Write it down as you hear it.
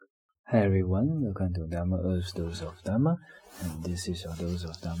Hi everyone, welcome to Dharma Earth's Dose of Dharma, and this is your Dose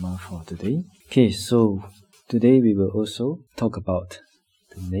of Dharma for today. Okay, so today we will also talk about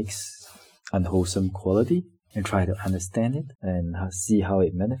the next unwholesome quality and try to understand it and see how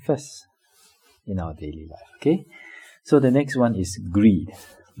it manifests in our daily life. Okay, so the next one is greed,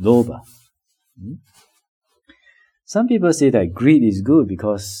 lobha. Some people say that greed is good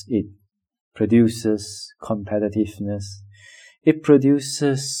because it produces competitiveness, it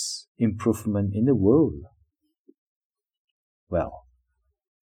produces improvement in the world. Well,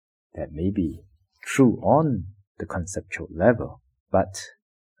 that may be true on the conceptual level, but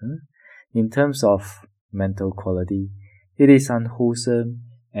in terms of mental quality, it is unwholesome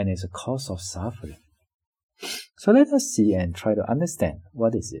and is a cause of suffering. So let us see and try to understand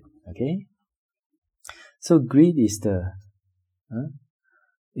what is it. Okay, so greed is the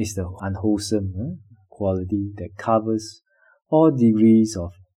unwholesome quality that covers all degrees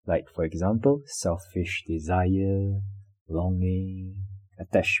of, like for example, selfish desire, longing,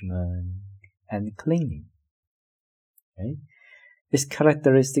 attachment, and clinging. Right? Its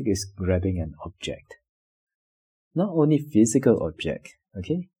characteristic is grabbing an object. Not only physical object,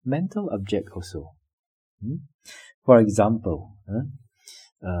 okay, mental object also. For example,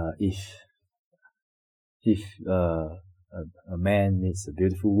 if a man meets a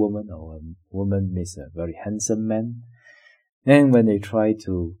beautiful woman or a woman meets a very handsome man, and when they try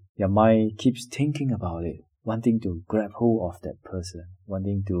to, their mind keeps thinking about it, wanting to grab hold of that person,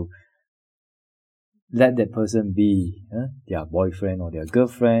 wanting to let that person be their boyfriend or their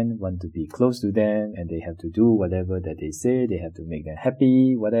girlfriend, want to be close to them, and they have to do whatever that they say, they have to make them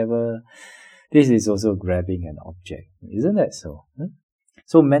happy, whatever. This is also grabbing an object. Isn't that so?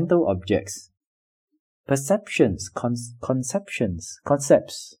 So mental objects, perceptions,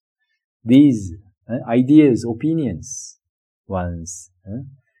 concepts, these ideas, opinions, once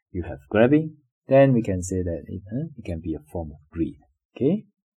you have grabbing, then we can say that it can be a form of greed. Okay?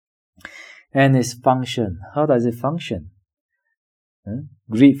 And its function, how does it function?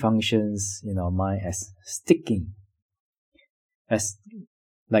 Greed functions in our mind as sticking, as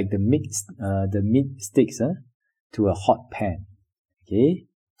like the meat sticks to a hot pan. Okay?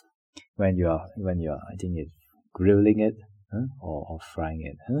 When you are I think it's grilling it or frying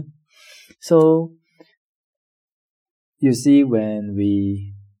it. So you see, when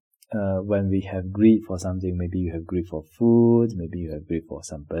we have greed for something, maybe you have greed for food, maybe you have greed for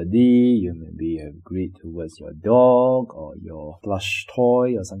somebody, maybe you have greed towards your dog or your plush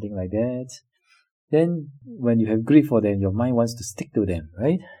toy or something like that. Then when you have greed for them, your mind wants to stick to them,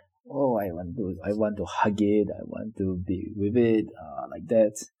 right? Oh, I want to hug it, I want to be with it, like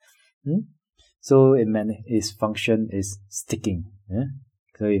that. So its function is sticking.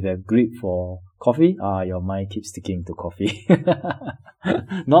 So if you have greed for coffee, your mind keeps sticking to coffee.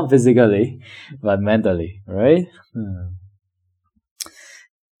 Not physically, but mentally, right?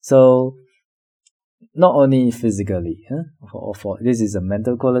 So not only physically, for this is a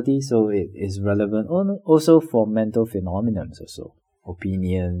mental quality, so it is relevant also for mental phenomena, also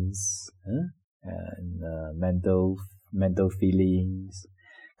opinions, and mental feelings,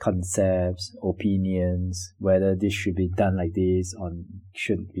 concepts, opinions, whether this should be done like this or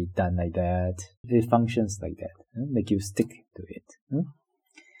shouldn't be done like that. It functions like that, make you stick to it.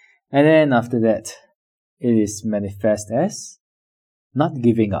 And then after that, it is manifest as not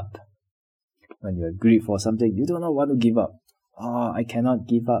giving up. When you agree for something, you do not want to give up. I cannot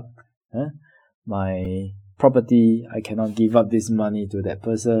give up my property, I cannot give up this money to that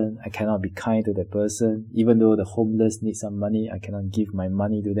person, I cannot be kind to that person, even though the homeless need some money, I cannot give my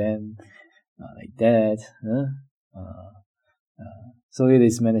money to them, like that. So it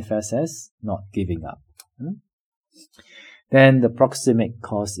is manifest as not giving up. Then the proximate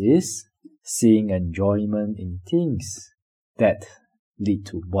cause is seeing enjoyment in things that lead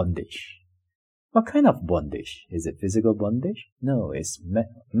to bondage. What kind of bondage? Is it physical bondage? No, it's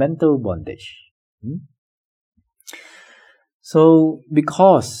mental bondage. So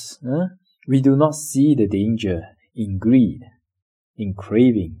because we do not see the danger in greed, in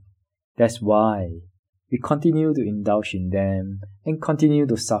craving, that's why we continue to indulge in them and continue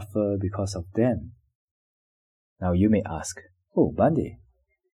to suffer because of them. Now you may ask, Bande,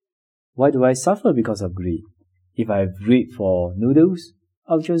 why do I suffer because of greed? If I have greed for noodles,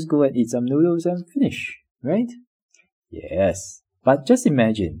 I'll just go and eat some noodles and finish, right? Yes, but just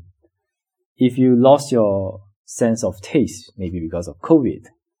imagine, if you lost your sense of taste, maybe because of COVID,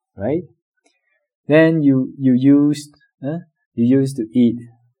 right? Then you used to eat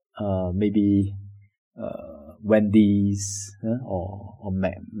maybe Wendy's or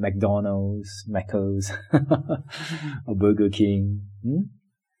McDonald's, Macca's, or Burger King.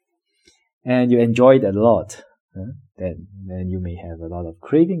 and you enjoy it a lot, then you may have a lot of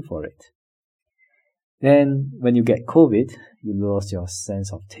craving for it. Then when you get COVID, you lose your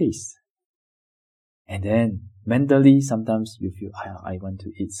sense of taste. And then mentally, sometimes you feel, I want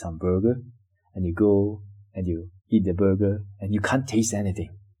to eat some burger, and you go and you eat the burger and you can't taste anything.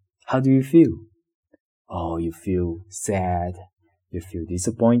 How do you feel? Oh, you feel sad, you feel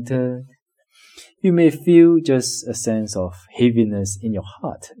disappointed. You may feel just a sense of heaviness in your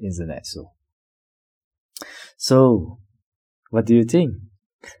heart, isn't that so? So, what do you think?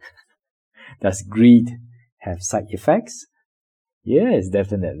 Does greed have side effects? Yes,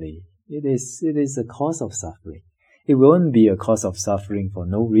 definitely. It is a cause of suffering. It won't be a cause of suffering for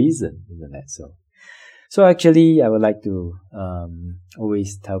no reason, isn't that so? So actually, I would like to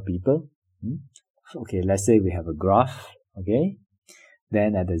always tell people, okay, let's say we have a graph, okay?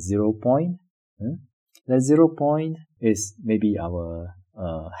 Then at the 0 point, the 0 point is maybe our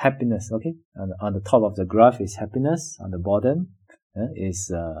happiness, okay? On the top of the graph is happiness, on the bottom is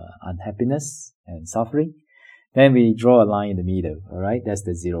unhappiness and suffering. Then we draw a line in the middle, alright? That's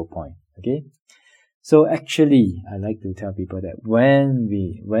the 0 point, okay? So actually, I like to tell people that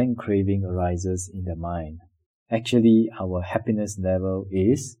when craving arises in the mind, actually our happiness level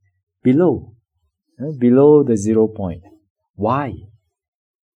is below the 0 point. Why?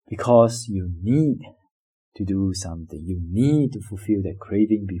 Because you need to do something. You need to fulfill that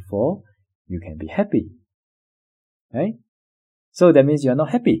craving before you can be happy. Right? So that means you're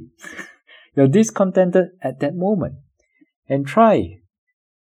not happy. You're discontented at that moment. And try.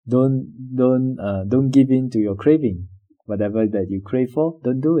 Don't give in to your craving. Whatever that you crave for,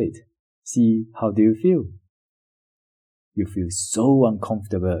 don't do it. See, how do you feel? You feel so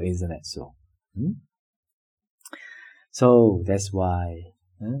uncomfortable, isn't it so? So that's why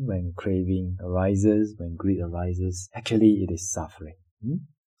when craving arises, when greed arises, actually it is suffering.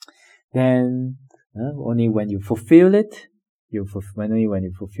 Then only when you fulfill it, only when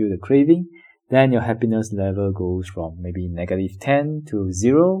you fulfill the craving, then your happiness level goes from maybe -10 to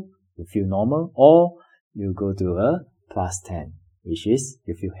 0, you feel normal, or you go to a +10, which is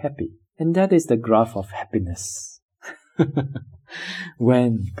you feel happy. And that is the graph of happiness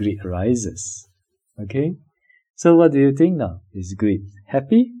when greed arises. Okay? So what do you think now? Is greed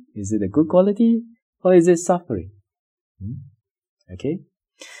happy? Is it a good quality? Or is it suffering? Okay?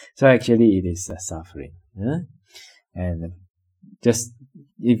 So actually it is a suffering. And just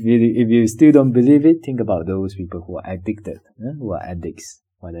if you still don't believe it, think about those people who are addicted, who are addicts,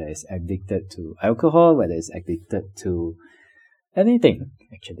 whether it's addicted to alcohol, whether it's addicted to anything,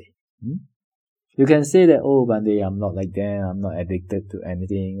 actually. You can say that, oh, Bande, I'm not like them, I'm not addicted to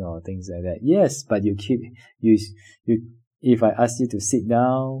anything or things like that. Yes, but you if I ask you to sit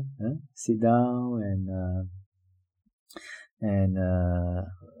down and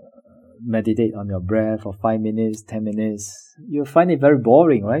meditate on your breath for 5 minutes, 10 minutes, you'll find it very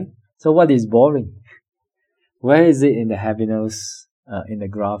boring, right? So what is boring? Where is it in the happiness, in the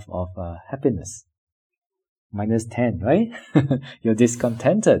graph of happiness? -10, right? You're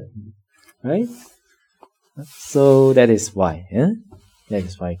discontented, right? So that is why, that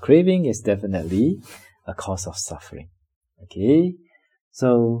is why craving is definitely a cause of suffering. Okay?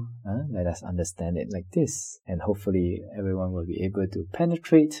 So, let us understand it like this, and hopefully everyone will be able to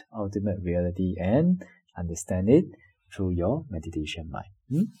penetrate ultimate reality and understand it through your meditation mind.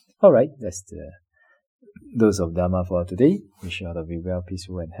 Alright, that's the dose of Dharma for today. Wish you all to be well,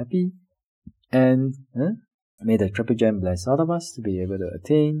 peaceful and happy. And may the Triple Gem bless all of us to be able to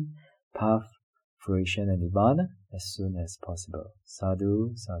attain path, fruition and Nibbana as soon as possible.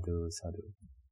 Sadhu, sadhu, sadhu.